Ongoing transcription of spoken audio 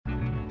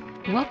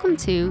Welcome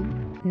to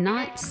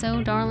Not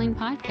So Darling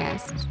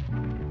Podcast,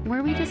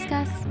 where we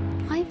discuss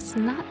life's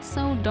not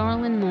so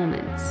darling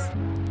moments.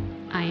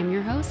 I am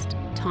your host,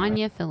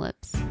 Tanya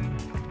Phillips.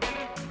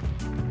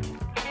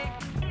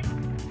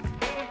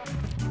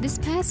 This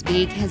past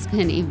week has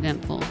been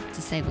eventful,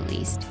 to say the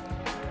least.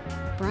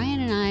 Brian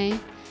and I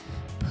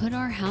put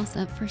our house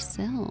up for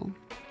sale,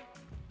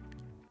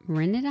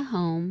 rented a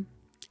home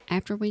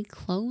after we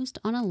closed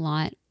on a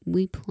lot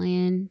we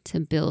plan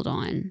to build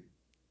on.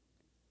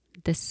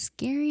 The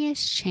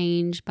scariest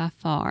change by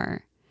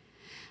far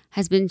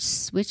has been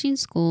switching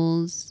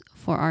schools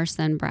for our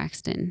son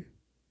Braxton.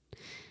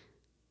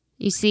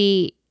 You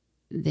see,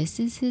 this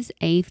is his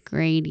 8th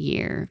grade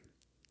year,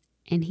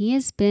 and he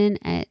has been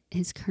at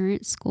his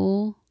current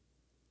school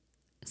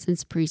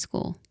since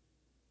preschool.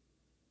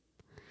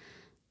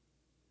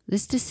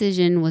 This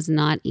decision was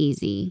not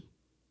easy,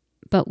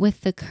 but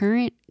with the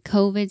current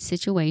COVID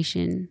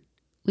situation,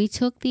 we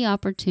took the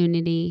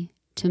opportunity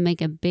to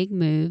make a big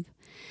move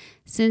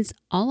since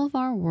all of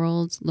our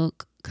worlds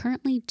look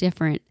currently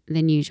different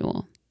than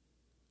usual.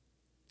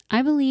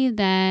 I believe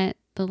that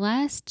the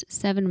last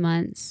 7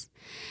 months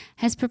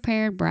has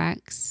prepared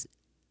Brax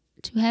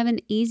to have an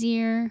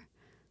easier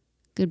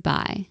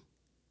goodbye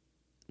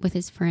with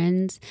his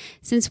friends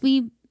since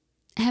we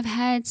have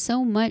had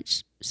so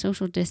much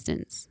social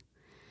distance.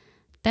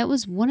 That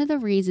was one of the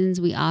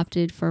reasons we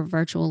opted for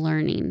virtual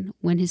learning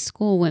when his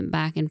school went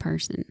back in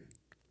person.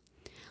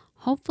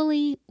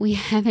 Hopefully, we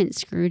haven't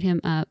screwed him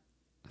up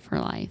for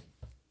life.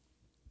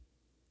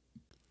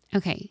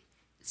 Okay,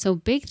 so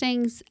big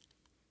things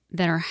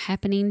that are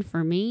happening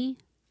for me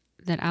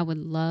that I would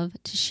love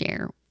to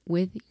share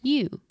with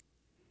you.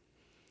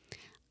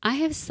 I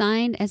have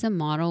signed as a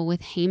model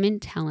with Heyman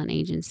Talent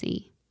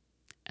Agency.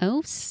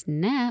 Oh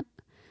snap,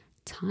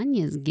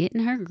 Tanya's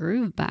getting her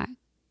groove back.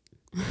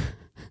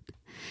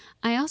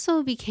 I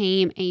also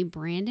became a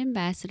brand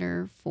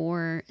ambassador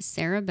for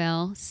Sarah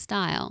Bell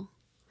Style.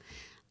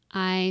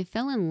 I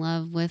fell in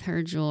love with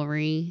her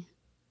jewelry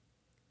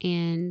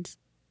and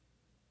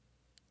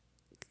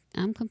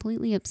I'm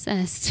completely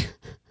obsessed.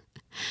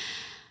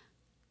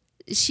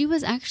 She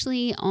was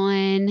actually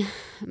on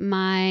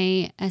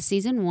my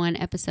season 1,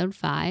 episode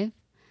 5,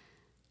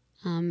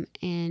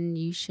 and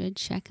you should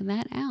check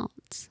that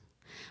out.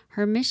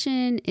 Her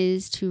mission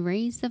is to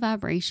raise the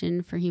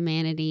vibration for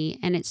humanity,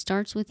 and it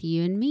starts with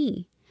you and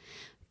me.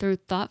 Through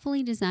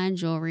thoughtfully designed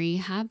jewelry,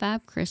 high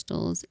vibe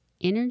crystals,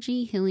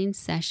 energy healing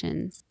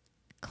sessions,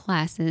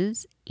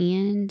 classes,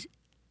 and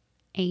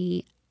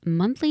a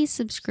monthly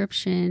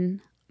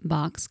subscription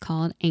box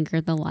called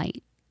Anchor the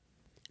Light.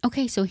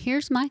 Okay, so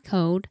here's my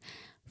code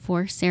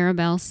for Sarah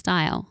Bell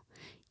Style.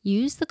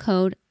 Use the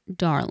code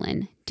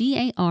DARLIN,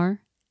 DARLIN,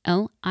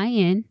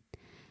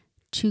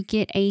 to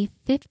get a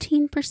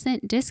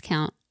 15%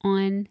 discount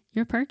on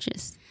your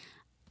purchase.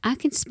 I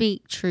can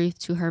speak truth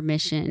to her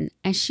mission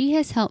as she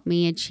has helped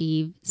me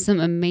achieve some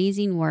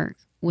amazing work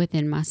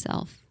within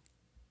myself.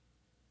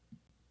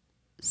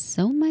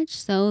 So much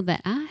so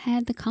that I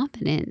had the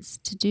confidence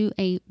to do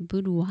a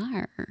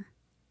boudoir.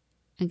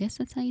 I guess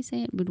that's how you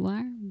say it,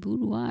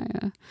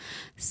 boudoir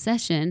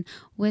session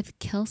with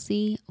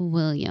Kelsey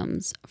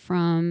Williams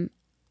from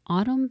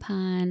Autumn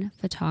Pine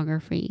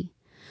Photography,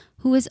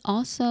 who is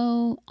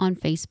also on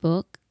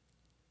Facebook,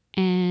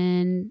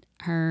 and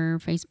her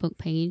Facebook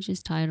page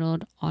is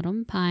titled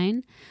Autumn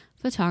Pine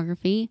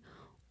Photography,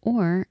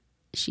 or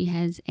she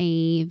has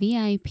a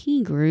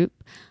VIP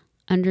group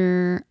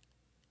under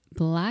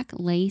Black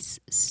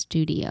Lace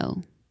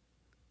Studio.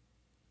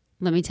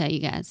 Let me tell you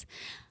guys,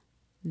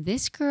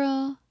 this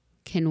girl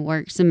can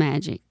work some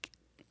magic.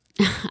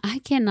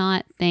 I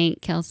cannot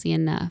thank Kelsey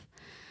enough.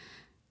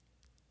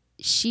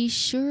 She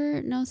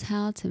sure knows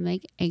how to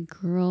make a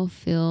girl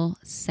feel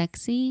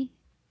sexy,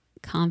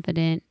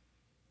 confident,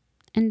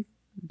 and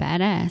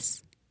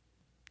badass.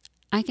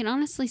 I can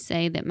honestly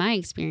say that my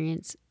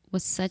experience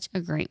was such a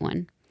great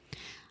one.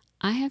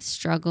 I have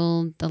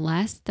struggled the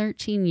last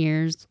 13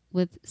 years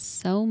with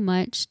so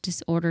much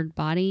disordered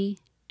body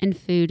and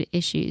food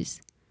issues.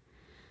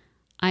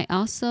 I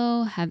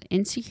also have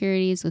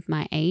insecurities with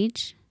my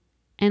age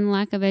and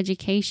lack of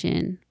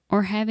education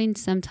or having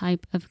some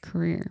type of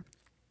career.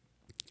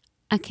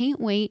 I can't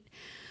wait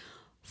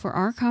for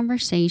our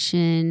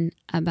conversation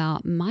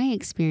about my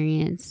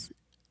experience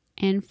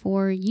and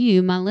for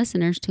you, my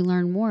listeners, to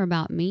learn more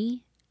about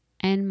me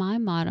and my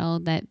motto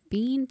that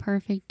being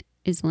perfect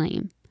is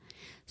lame.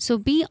 So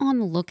be on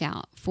the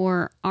lookout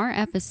for our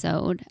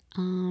episode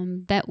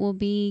that will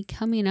be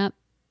coming up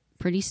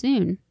pretty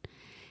soon.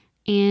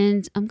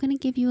 And I'm going to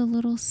give you a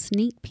little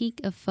sneak peek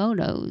of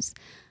photos.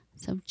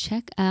 So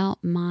check out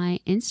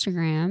my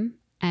Instagram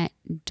at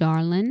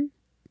Darlin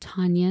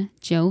Tanya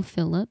Jo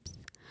Phillips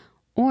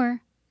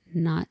or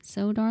Not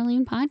So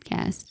Darling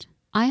Podcast.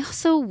 I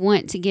also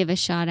want to give a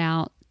shout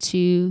out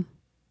to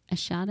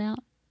No,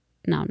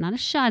 not a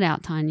shout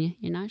out, Tanya.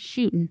 You're not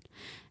shooting.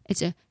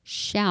 It's a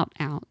shout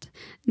out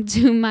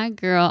to my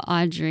girl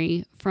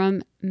Audrey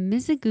from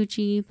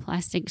Mizuguchi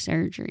Plastic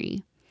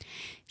Surgery.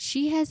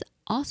 She has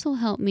also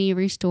help me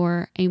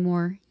restore a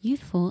more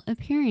youthful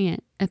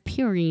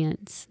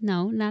appearance.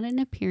 No, not an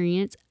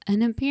appearance,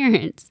 an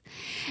appearance.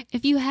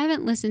 If you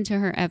haven't listened to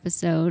her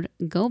episode,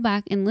 go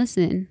back and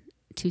listen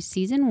to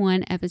season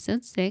 1,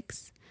 episode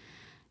 6.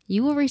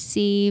 You will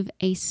receive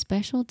a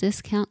special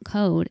discount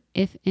code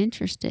if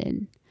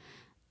interested.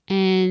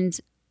 And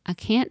I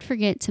can't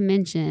forget to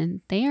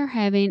mention they are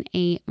having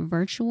a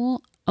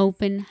virtual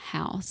open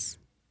house.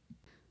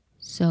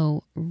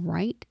 So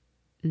write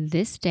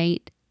this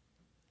date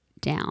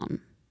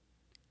down.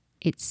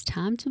 It's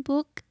time to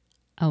book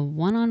a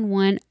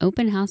one-on-one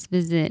open house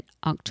visit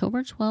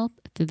October 12th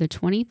through the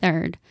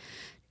 23rd.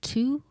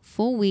 2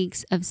 full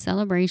weeks of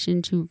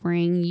celebration to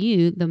bring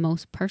you the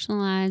most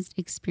personalized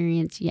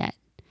experience yet.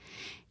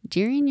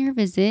 During your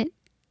visit,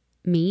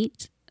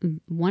 meet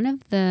one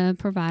of the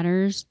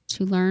providers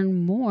to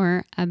learn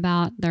more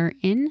about their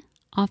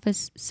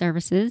in-office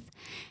services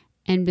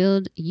and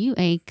build you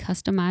a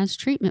customized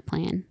treatment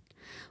plan.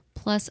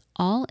 Plus,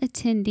 all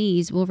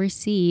attendees will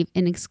receive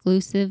an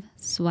exclusive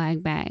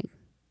swag bag.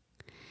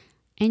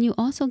 And you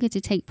also get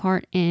to take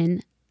part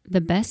in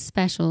the best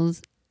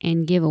specials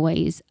and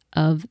giveaways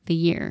of the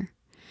year.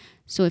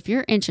 So if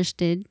you're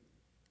interested,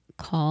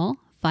 call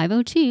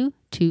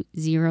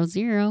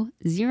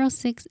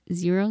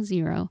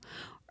 502-200-0600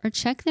 or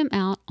check them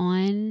out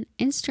on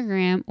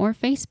Instagram or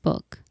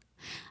Facebook.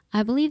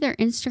 I believe their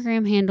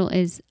Instagram handle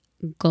is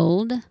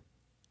Gold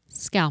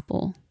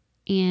Scalpel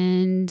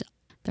and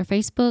their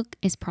Facebook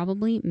is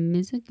probably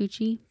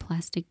Mizuguchi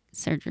Plastic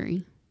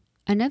Surgery.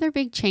 Another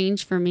big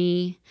change for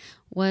me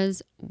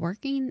was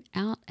working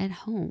out at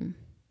home.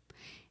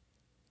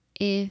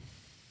 If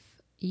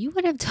you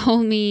would have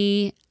told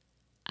me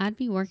I'd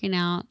be working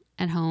out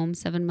at home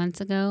 7 months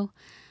ago,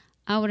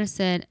 I would have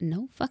said,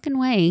 no fucking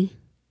way.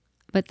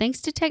 But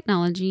thanks to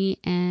technology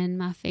and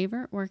my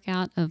favorite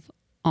workout of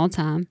all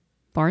time,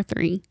 Bar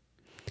 3,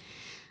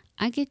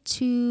 I get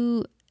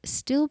to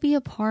still be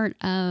a part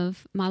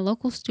of my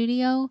local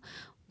studio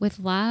with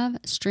live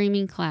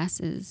streaming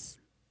classes.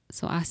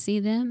 So I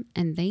see them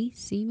and they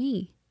see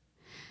me.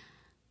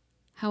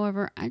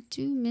 However, I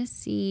do miss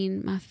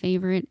seeing my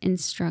favorite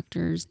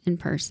instructors in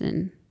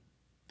person.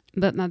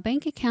 But my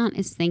bank account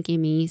is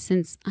thanking me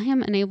since I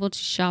am unable to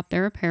shop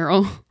their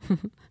apparel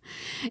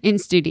in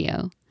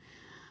studio.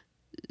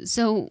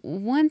 So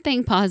one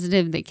thing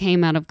positive that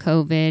came out of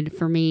COVID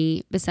for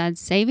me,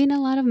 besides saving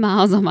a lot of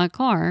miles on my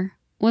car,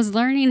 was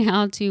learning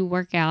how to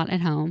work out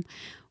at home,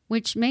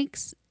 which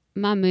makes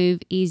my move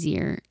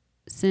easier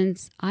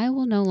since I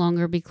will no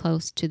longer be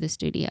close to the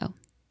studio.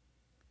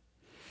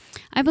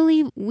 I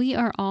believe we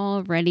are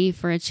all ready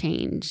for a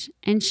change,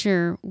 and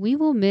sure, we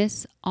will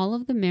miss all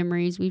of the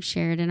memories we've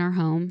shared in our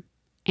home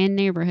and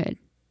neighborhood,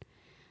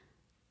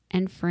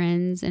 and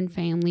friends and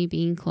family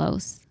being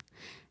close.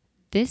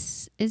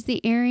 This is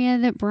the area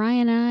that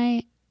Brian and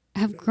I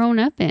have grown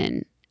up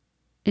in.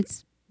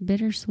 It's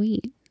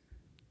bittersweet.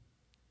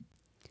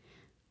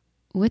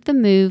 With the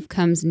move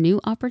comes new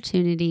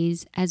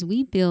opportunities as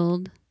we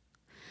build.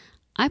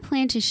 I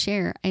plan to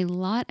share a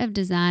lot of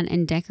design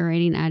and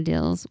decorating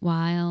ideas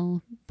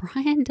while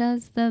Brian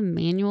does the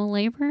manual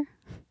labor.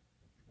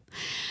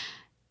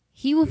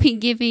 He will be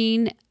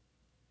giving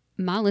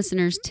my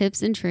listeners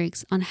tips and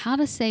tricks on how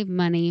to save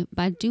money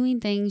by doing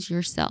things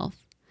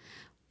yourself.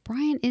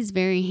 Brian is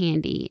very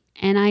handy,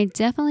 and I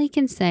definitely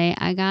can say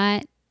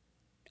I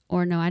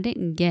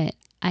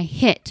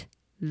hit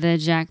the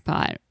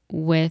jackpot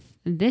with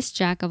this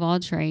jack of all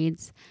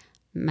trades,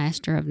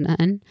 master of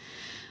none.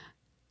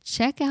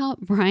 Check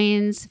out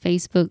Brian's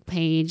Facebook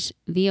page,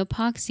 The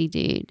Epoxy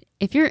Dude,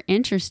 if you're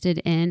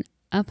interested in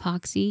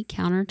epoxy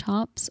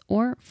countertops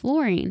or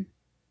flooring.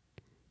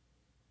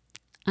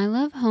 I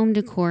love home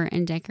decor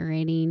and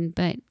decorating,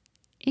 but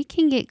it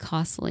can get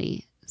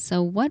costly.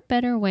 So what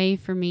better way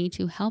for me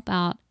to help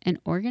out an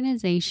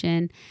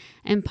organization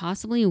and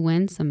possibly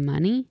win some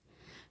money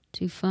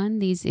to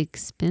fund these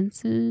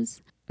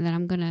expenses that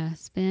I'm going to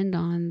spend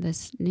on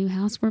this new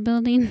house we're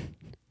building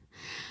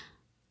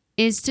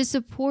is to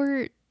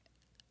support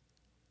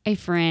a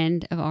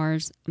friend of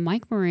ours,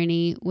 Mike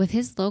Marini, with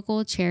his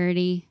local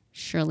charity,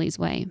 Shirley's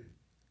Way.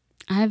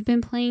 I have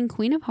been playing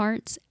Queen of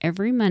Hearts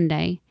every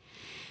Monday,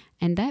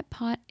 and that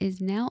pot is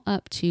now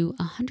up to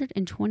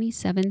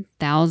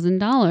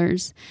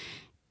 $127,000.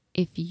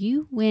 If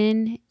you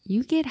win,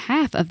 you get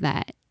half of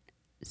that.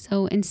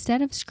 So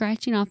instead of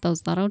scratching off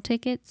those lotto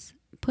tickets,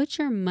 put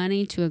your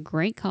money to a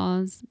great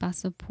cause by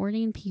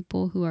supporting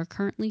people who are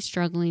currently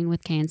struggling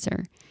with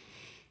cancer.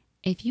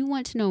 If you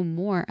want to know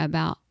more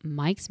about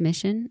Mike's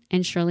mission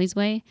and Shirley's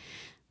Way,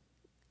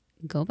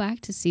 go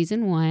back to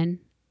season 1,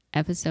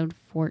 episode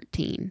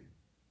 14.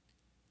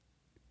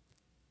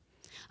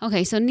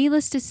 Okay, so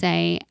needless to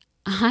say,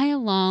 I,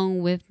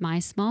 along with my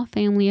small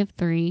family of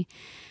 3,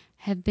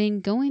 have been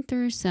going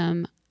through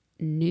some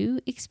new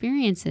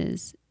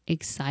experiences,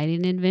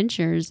 exciting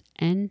adventures,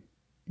 and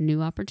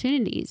new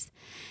opportunities.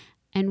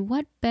 And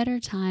what better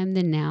time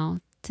than now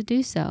to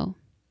do so?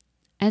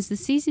 As the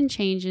season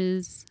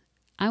changes,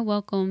 I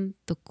welcome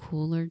the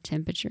cooler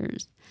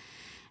temperatures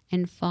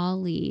and fall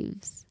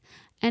leaves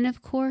And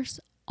of course,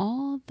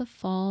 all the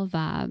fall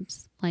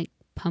vibes like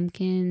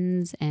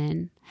pumpkins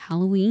and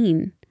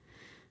Halloween.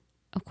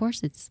 Of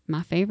course, it's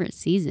my favorite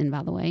season,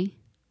 by the way.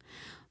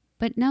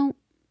 But no,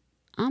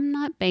 I'm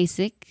not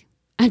basic.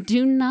 I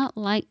do not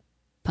like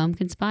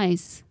pumpkin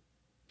spice.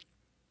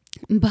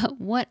 But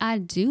what I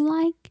do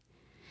like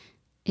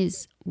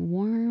is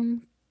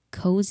warm,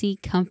 cozy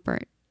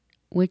comfort,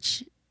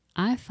 which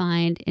I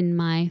find in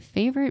my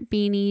favorite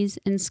beanies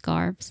and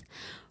scarves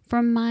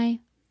from my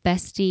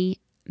bestie,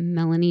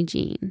 Melanie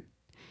Jean.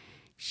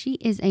 She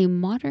is a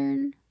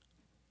modern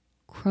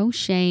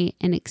crochet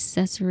and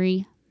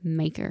accessory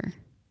maker.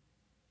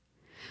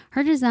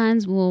 Her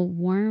designs will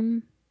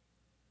warm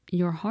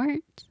your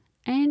heart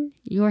and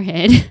your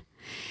head,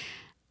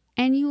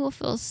 and you will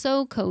feel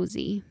so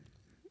cozy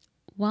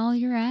while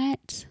you're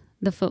at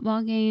the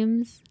football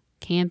games,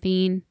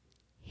 camping,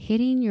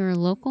 hitting your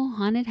local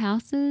haunted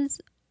houses,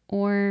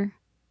 or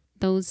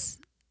those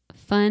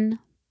fun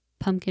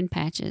pumpkin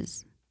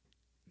patches.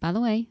 By the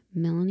way,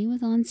 Melanie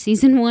was on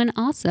season 1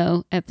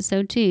 also,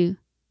 episode 2.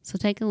 So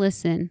take a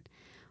listen.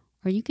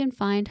 Or you can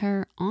find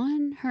her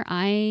on her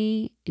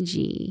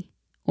IG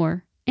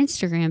or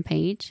Instagram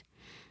page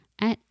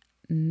at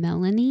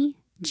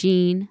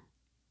melaniejean.co.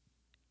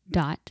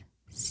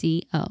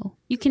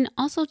 You can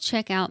also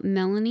check out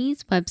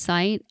Melanie's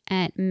website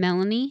at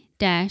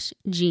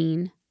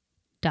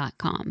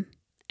melanie-jean.com.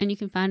 And you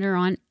can find her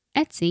on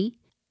Etsy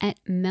at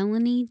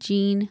Melanie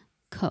Jean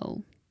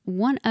Co.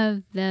 One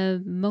of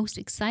the most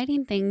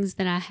exciting things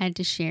that I had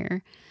to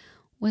share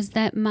was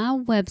that my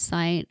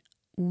website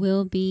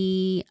will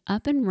be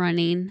up and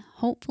running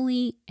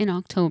hopefully in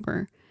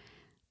October.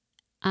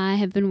 I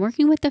have been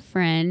working with a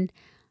friend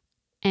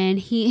and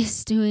he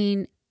is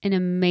doing an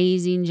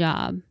amazing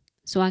job.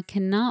 So I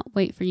cannot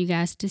wait for you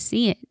guys to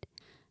see it.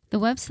 The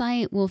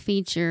website will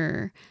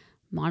feature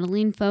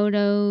modeling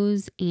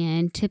photos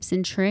and tips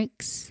and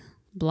tricks,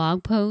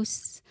 blog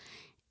posts,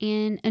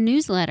 and a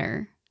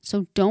newsletter.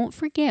 So don't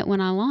forget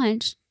when I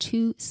launch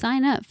to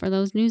sign up for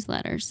those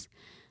newsletters.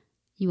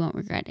 You won't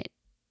regret it.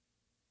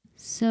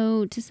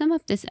 So to sum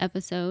up this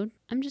episode,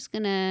 I'm just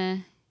going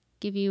to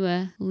give you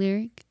a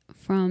lyric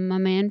from my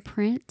man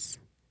Prince.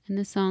 And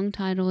the song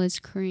title is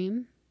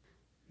Cream.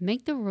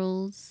 Make the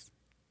rules,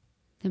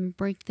 then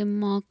break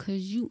them all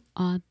 'cause you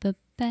are the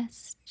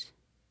best.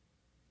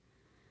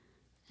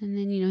 And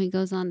then, he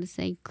goes on to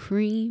say,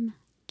 cream,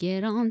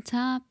 get on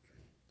top.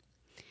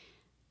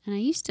 And I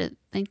used to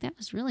think that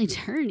was really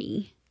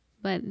dirty.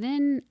 But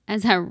then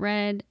as I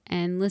read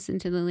and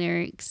listened to the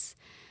lyrics,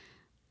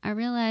 I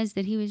realized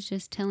that he was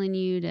just telling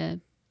you to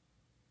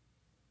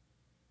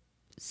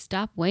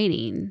stop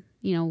waiting.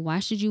 Why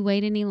should you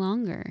wait any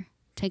longer?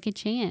 Take a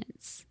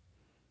chance.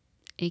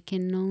 It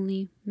can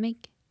only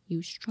make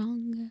you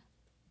stronger.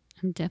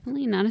 I'm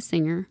definitely not a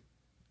singer,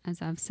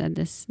 as I've said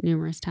this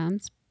numerous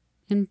times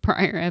in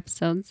prior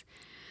episodes.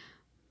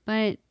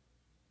 But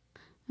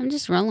I'm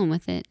just rolling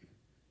with it.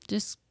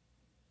 Just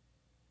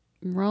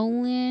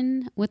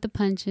rolling with the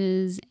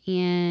punches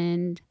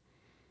and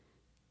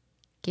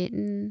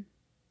getting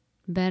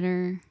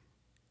better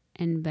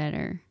and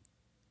better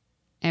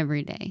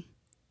every day.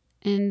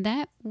 And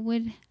that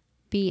would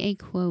be a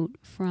quote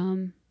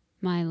from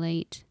my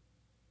late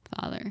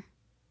father.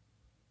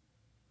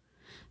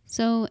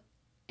 So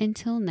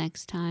until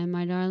next time,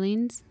 my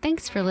darlings,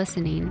 thanks for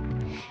listening.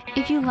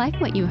 If you like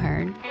what you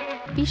heard,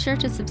 be sure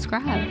to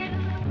subscribe.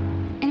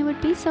 And it would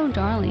be so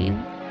darling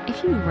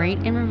if you rate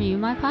and review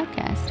my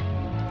podcast.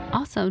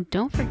 Also,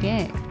 don't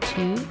forget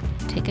to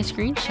take a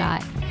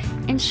screenshot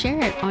and share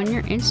it on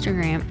your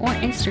Instagram or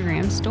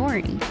Instagram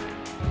story.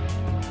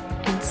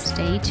 And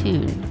stay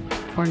tuned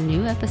for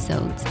new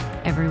episodes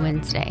every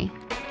Wednesday.